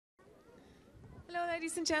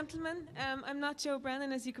ladies and gentlemen. I'm not Jo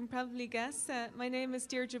Brennan, as you can probably guess. My name is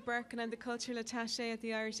Deirdre Burke, and I'm the Cultural Attaché at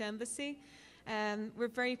the Irish Embassy. We're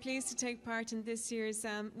very pleased to take part in this year's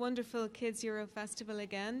wonderful Kids Euro Festival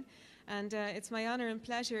again. And it's my honour and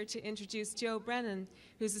pleasure to introduce Jo Brennan,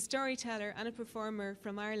 who's a storyteller and a performer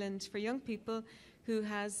from Ireland for young people who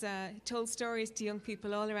has told stories to young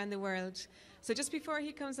people all around the world. So just before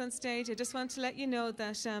he comes on stage, I just want to let you know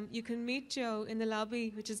that you can meet Jo in the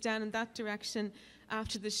lobby, which is down in that direction,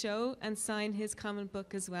 after the show, and sign his common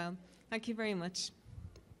book as well. Thank you very much.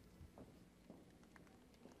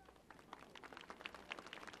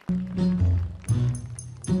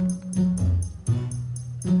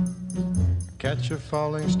 Catch a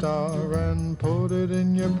falling star and put it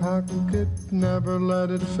in your pocket, never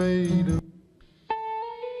let it fade away.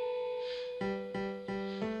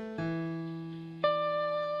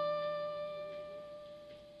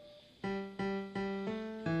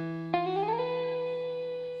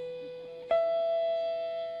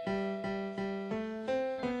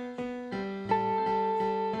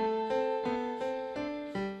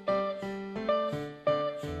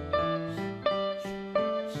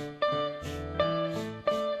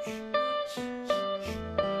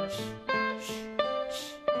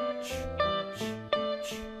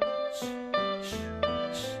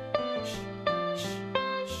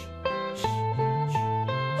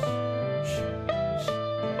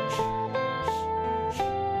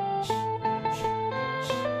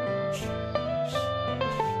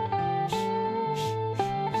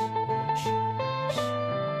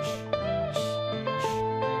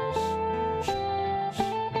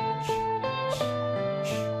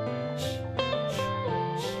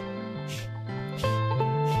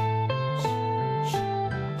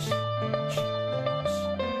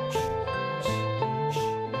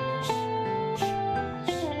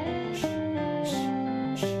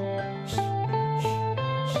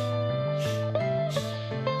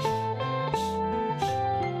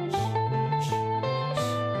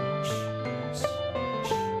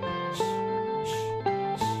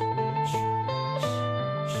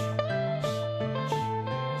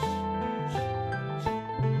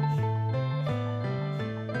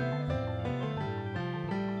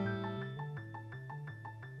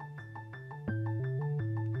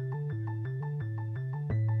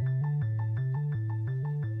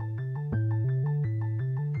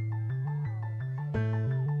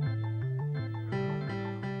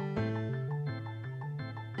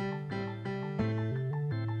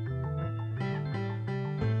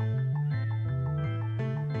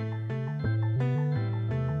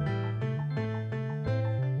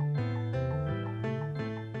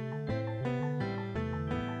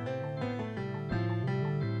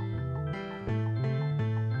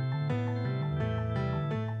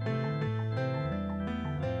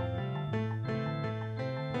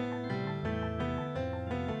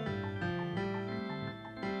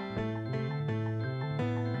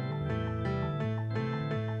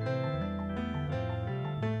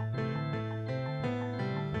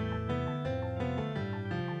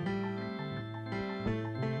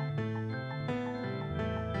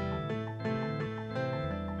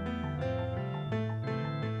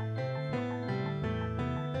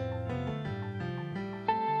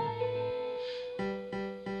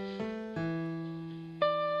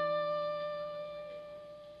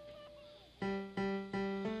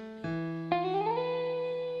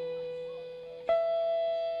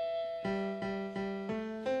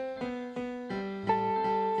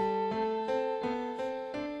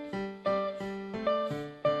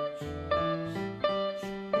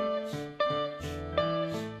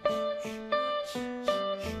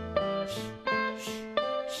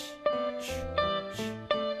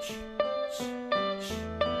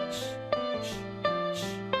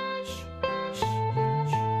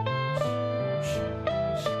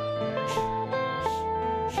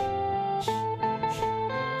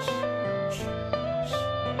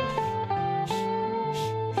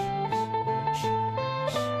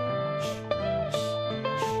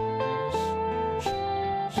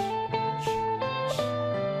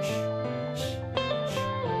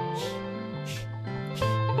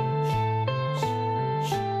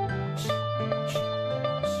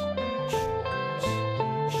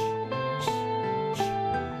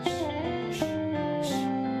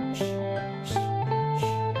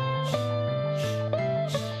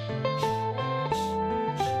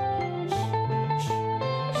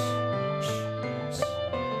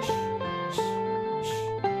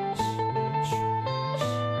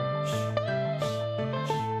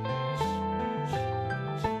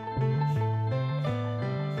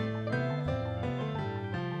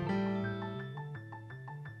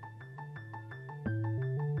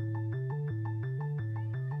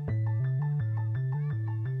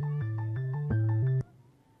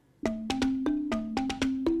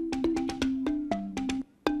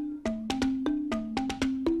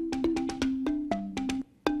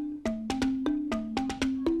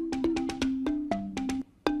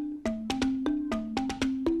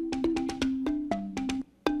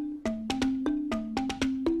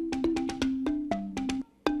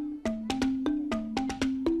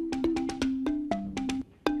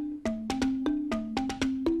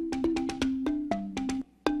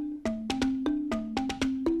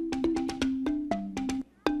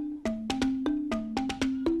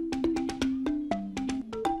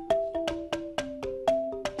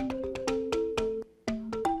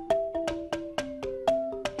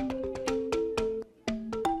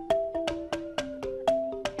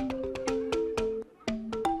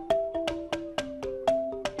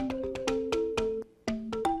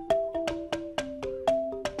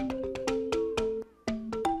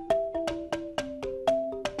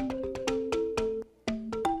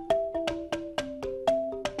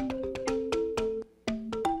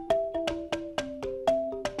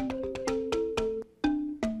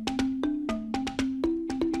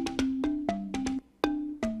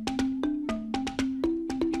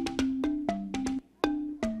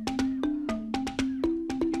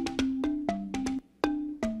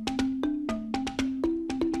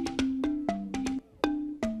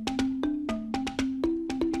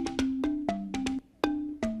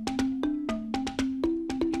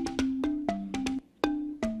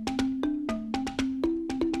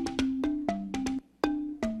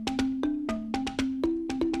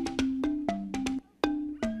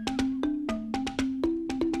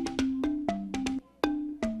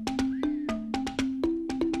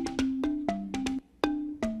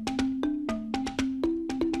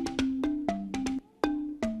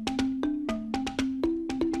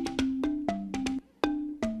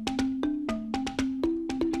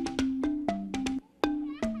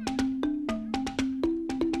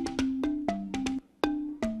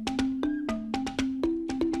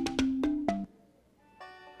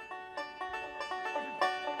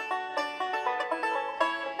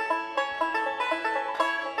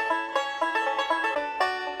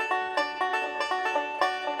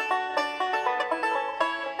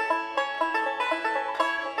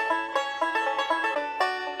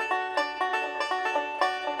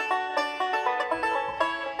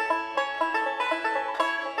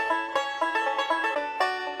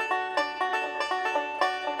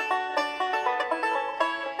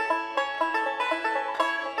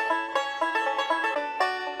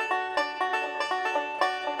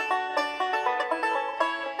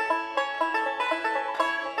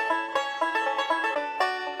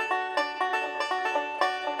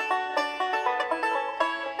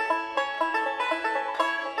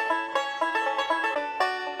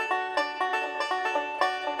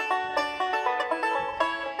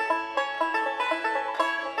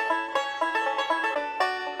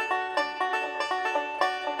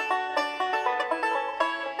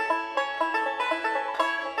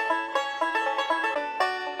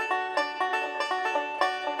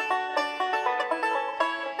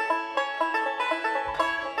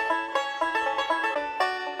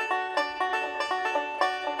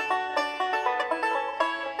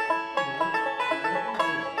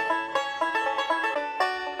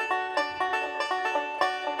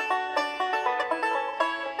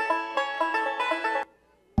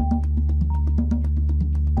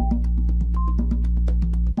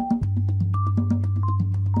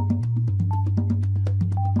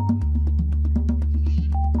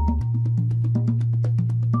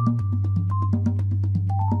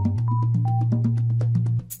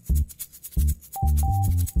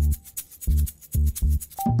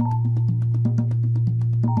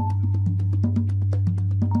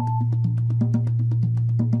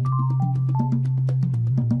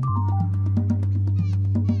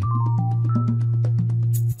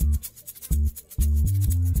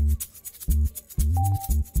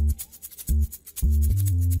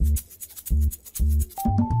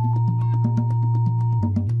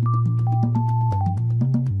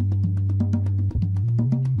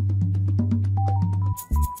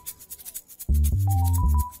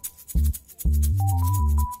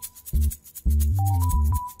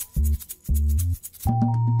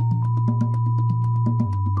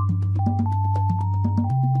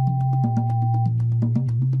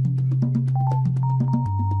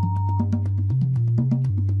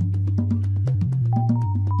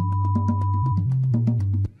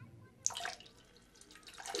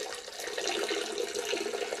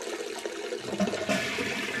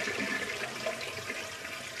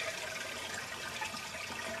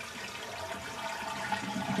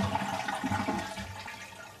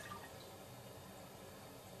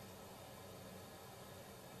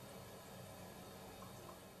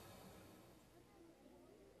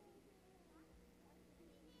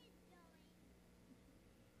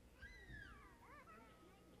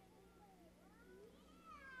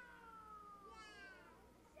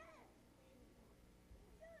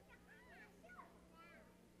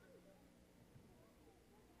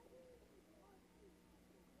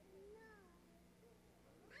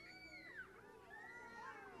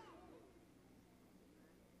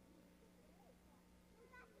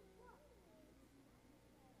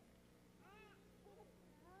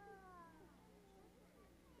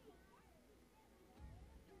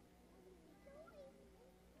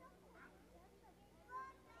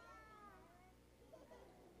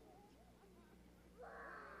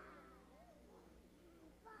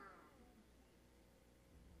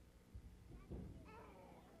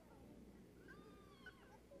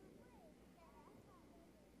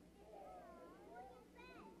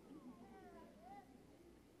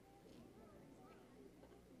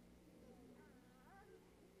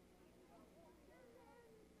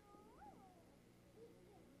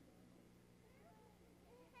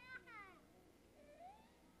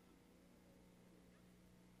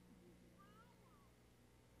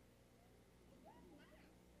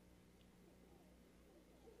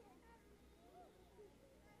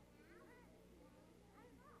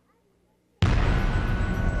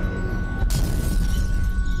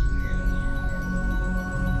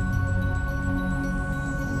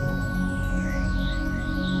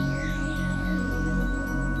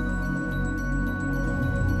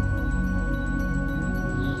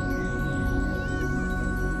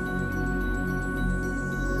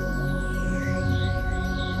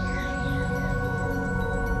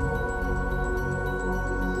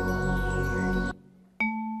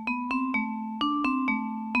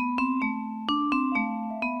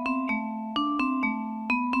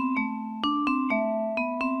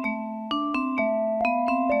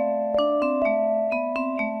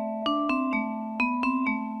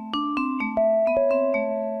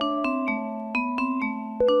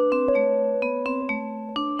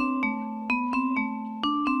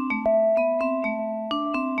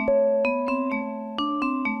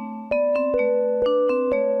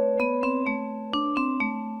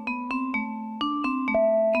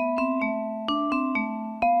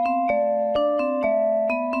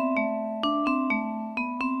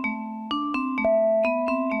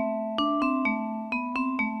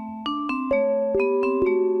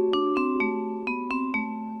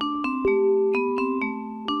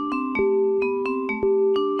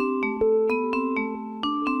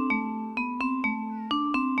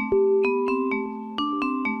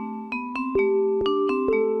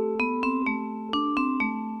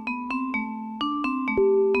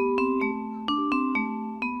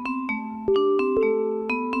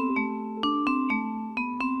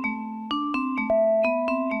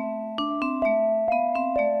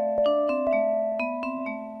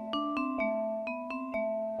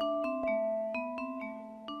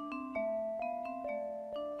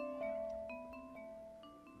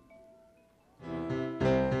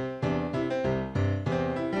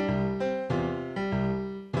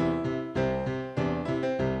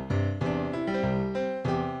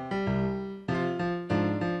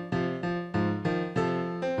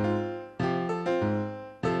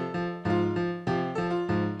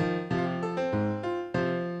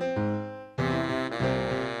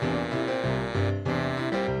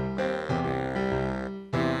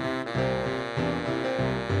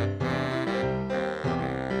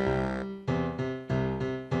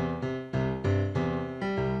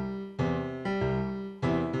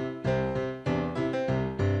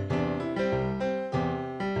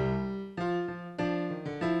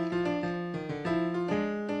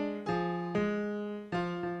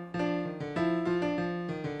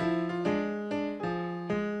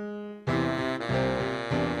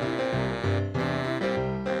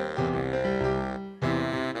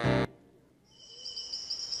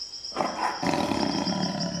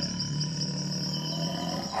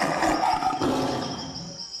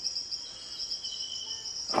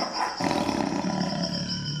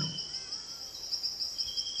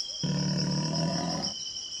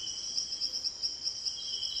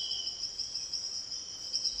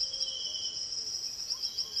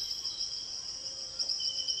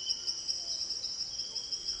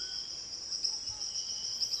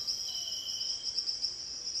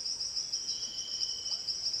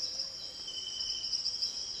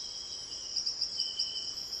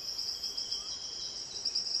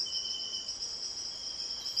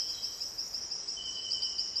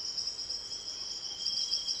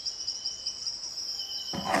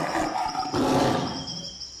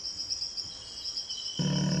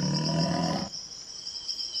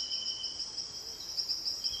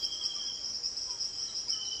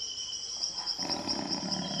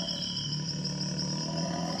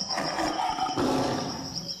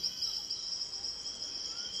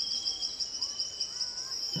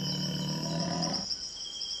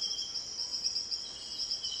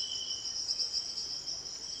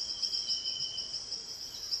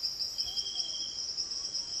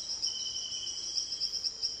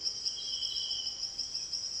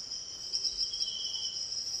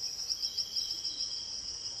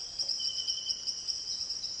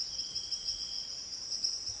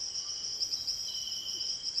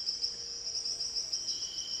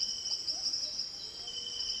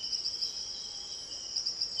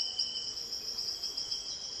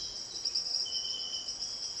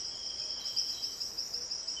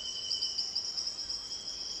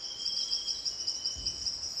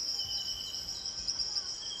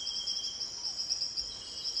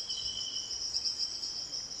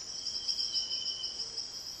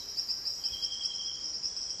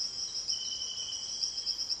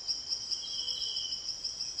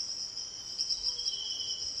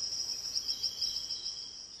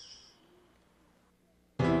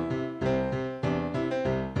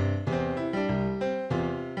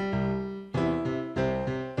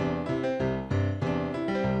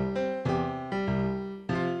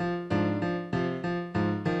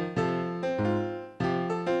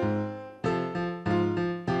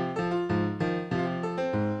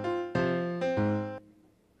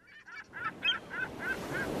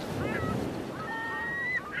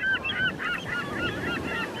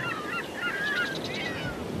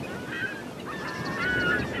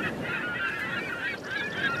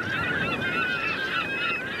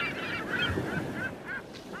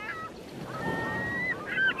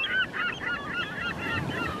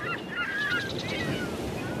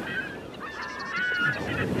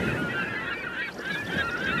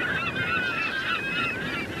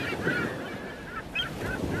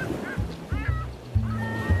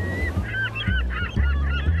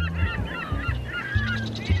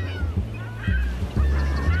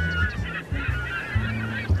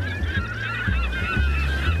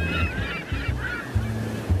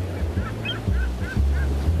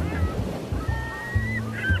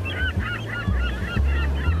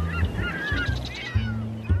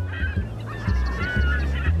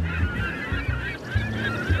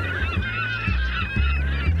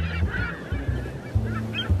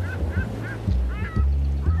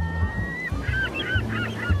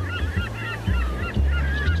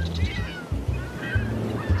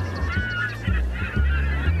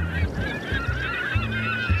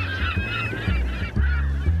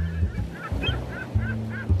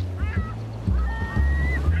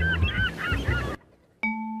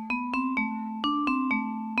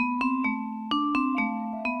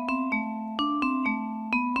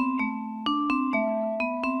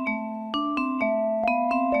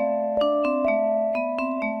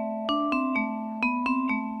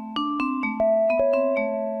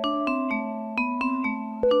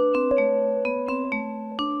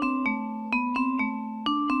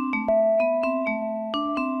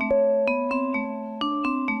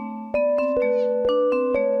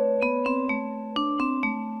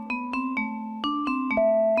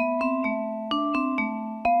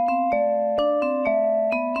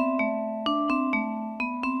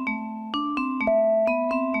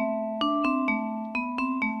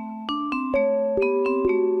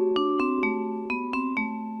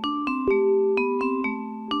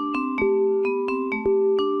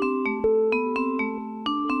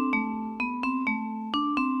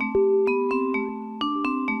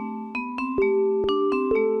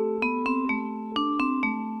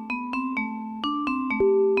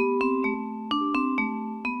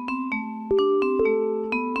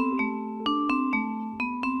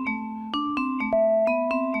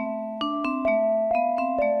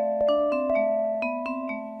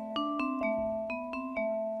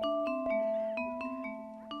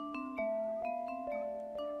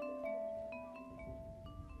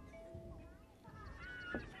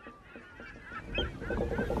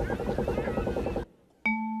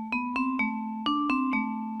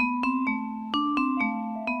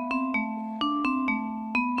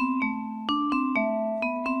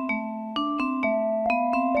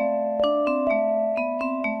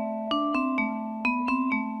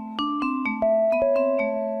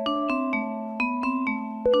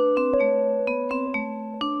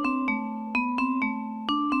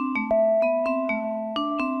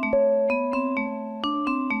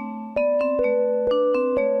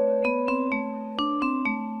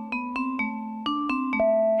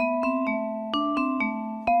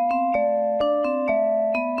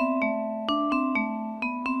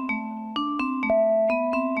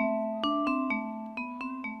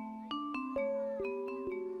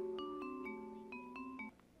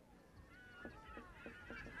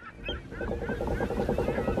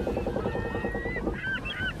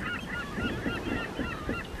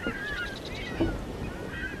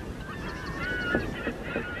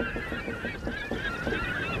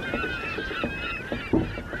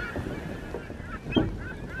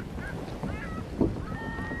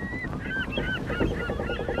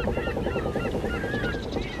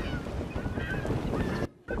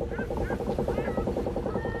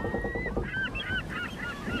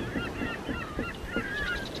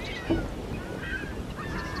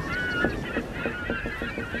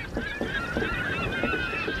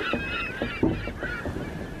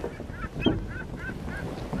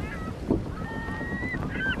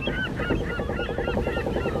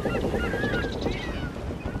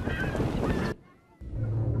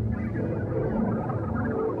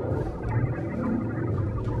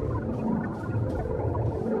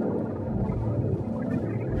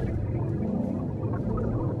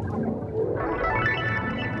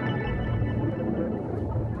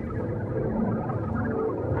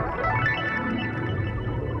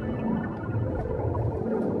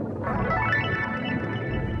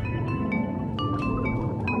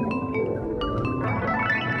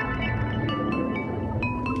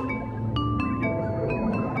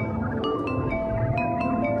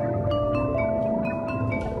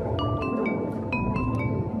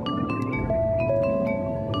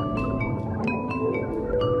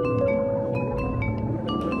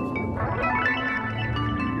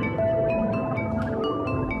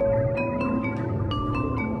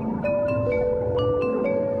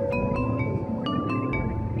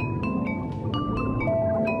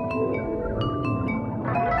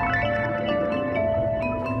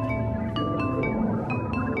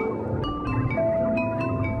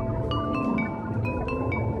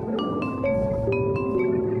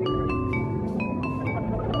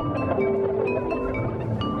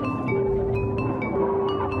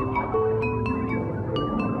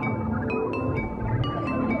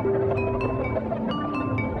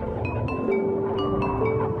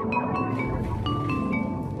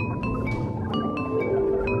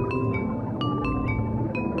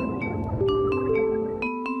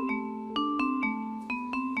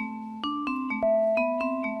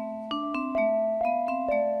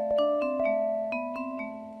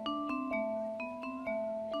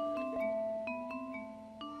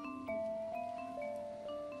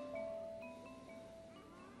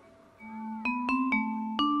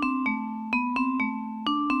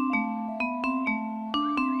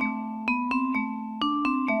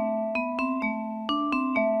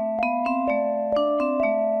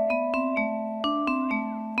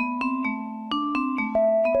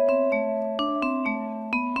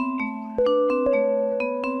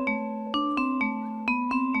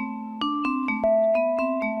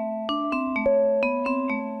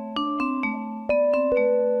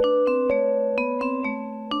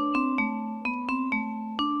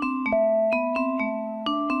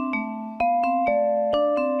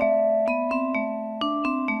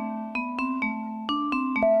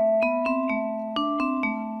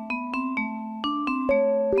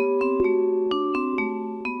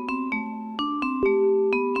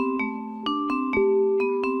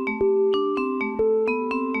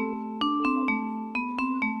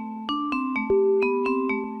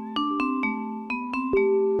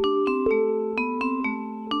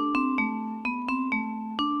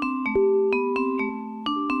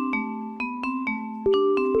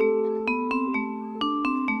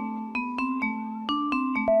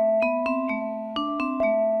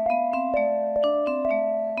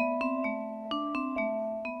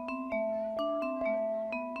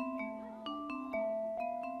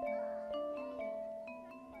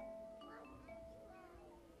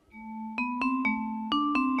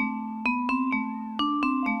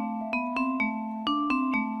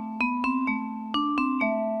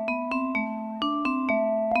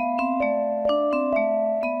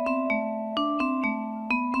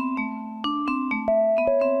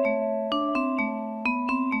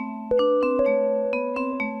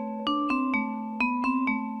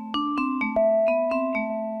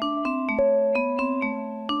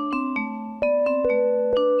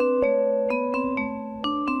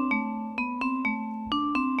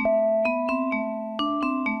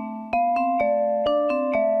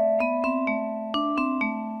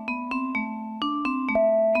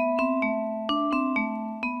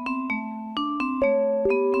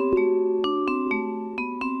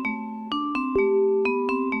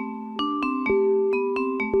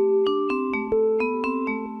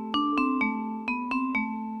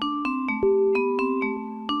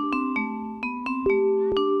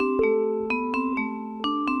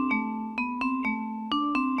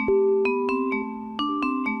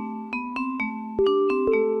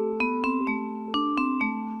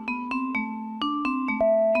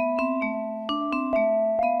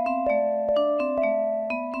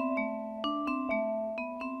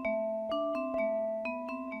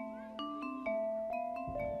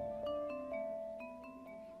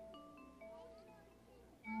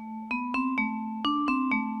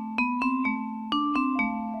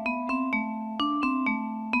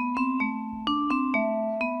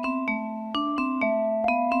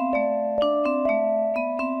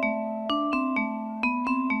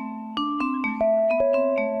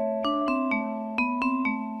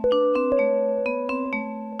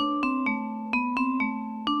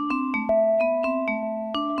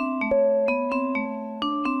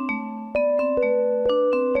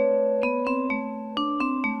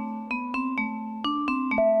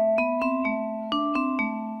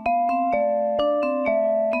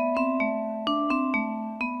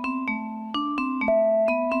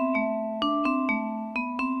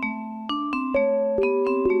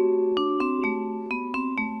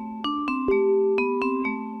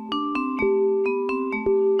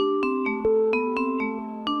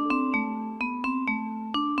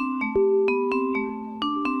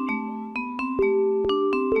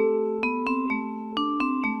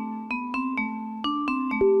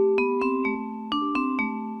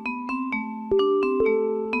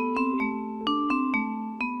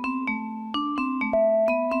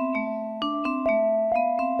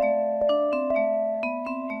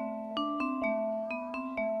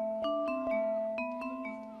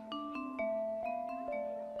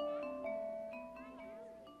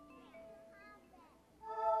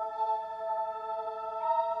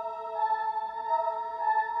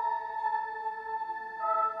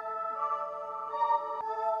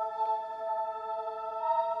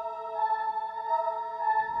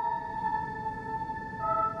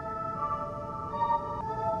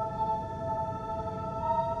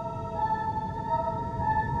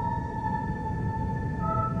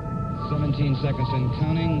 15 seconds and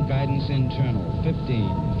counting. Guidance internal.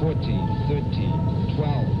 15, 14, 13,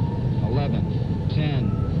 12, 11,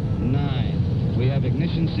 10, 9. We have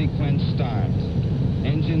ignition sequence start.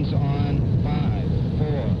 Engines on. 5,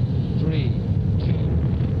 4, 3, 2.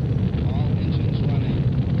 All engines running.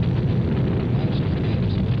 Launch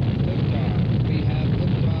commit. Liftoff. We have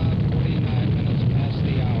liftoff 49 minutes past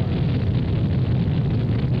the hour.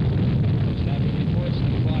 Traffic reports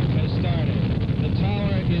the clock has started. The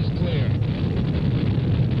tower is clear.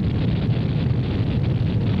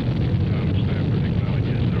 Stafford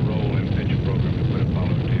acknowledges the roll and pitch program has been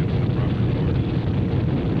followed to the proper course.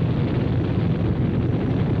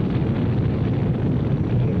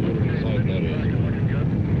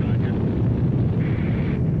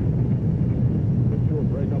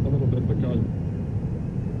 Break up a little bit because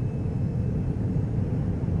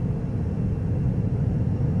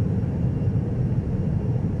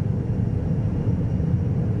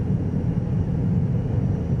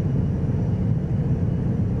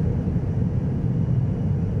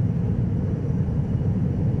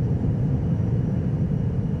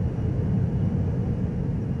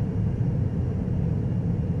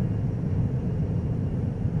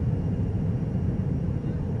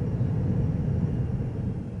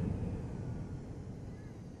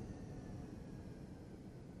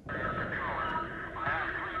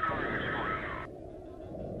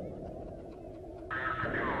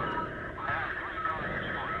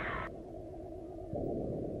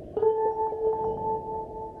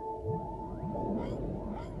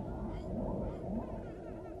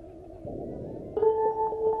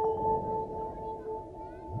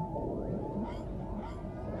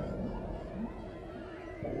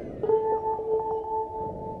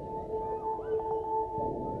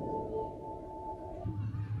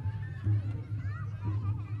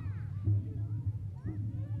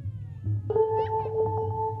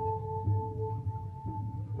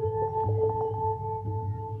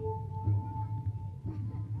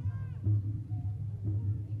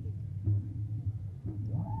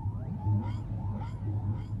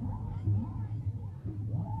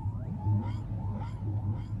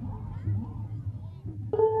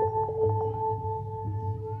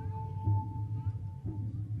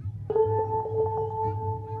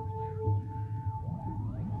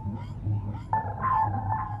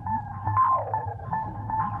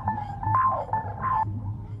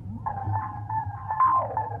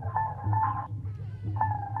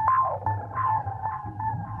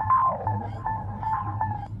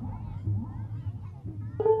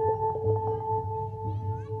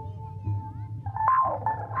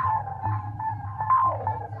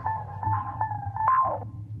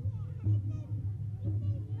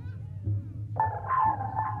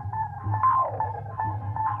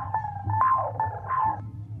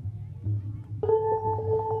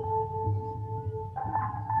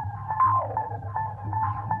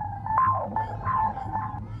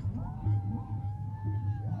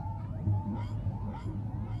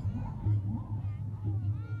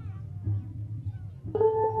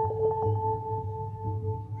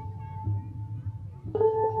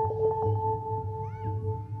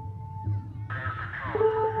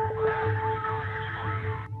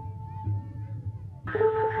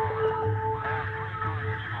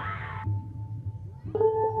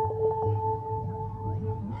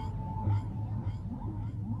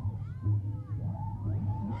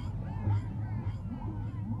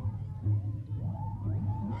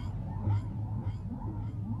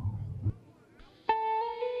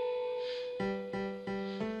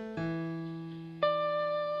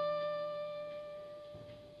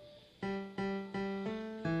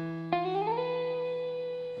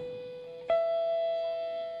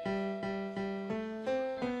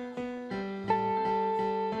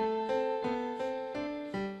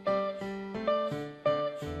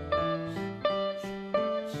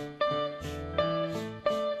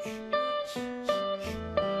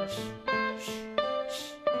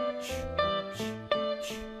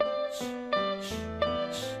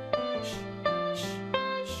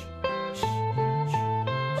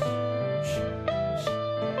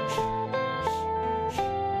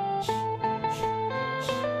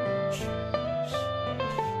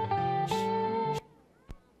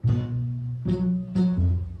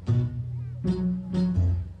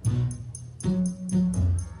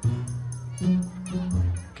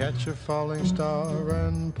Catch a falling star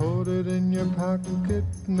and put it in your pocket,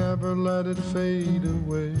 never let it fade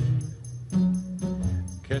away.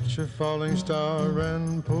 Catch a falling star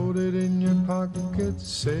and put it in your pocket,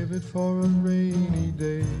 save it for a rainy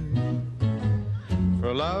day.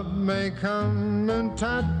 For love may come and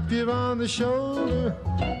tap you on the shoulder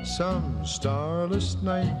some starless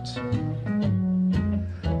night,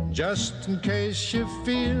 just in case you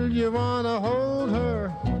feel you want to hold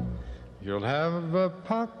her. You'll have a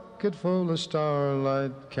pocket full of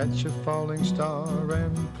starlight. Catch a falling star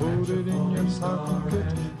and put it in your pocket.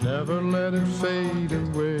 Never let it fade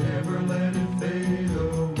away. Never let it fade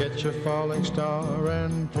away. Catch a falling star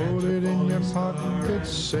and put it in your pocket.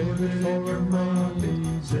 Save it for a rainy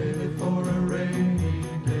day. Save it for a rainy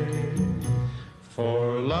day.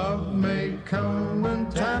 For love may come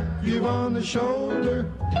and tap you on the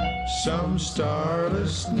shoulder some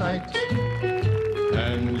starless night,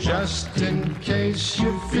 and just in case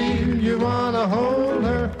you feel you want to hold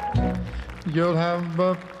her, you'll have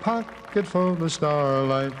a pocket full of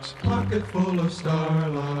starlight. Pocket full of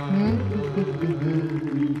starlight.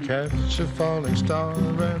 Catch a falling star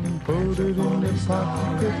and put it in your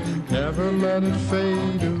pocket. Never let it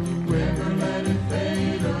fade away. Never let it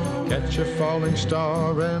fade away. Catch a falling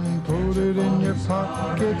star and put it in your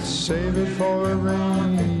pocket. Save it for a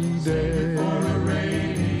rainy day.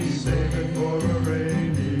 Save it for a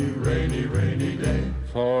rainy day.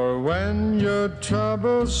 For when your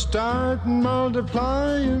troubles start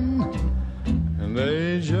multiplying, and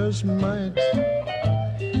they just might,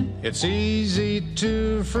 it's easy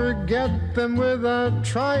to forget them without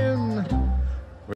trying.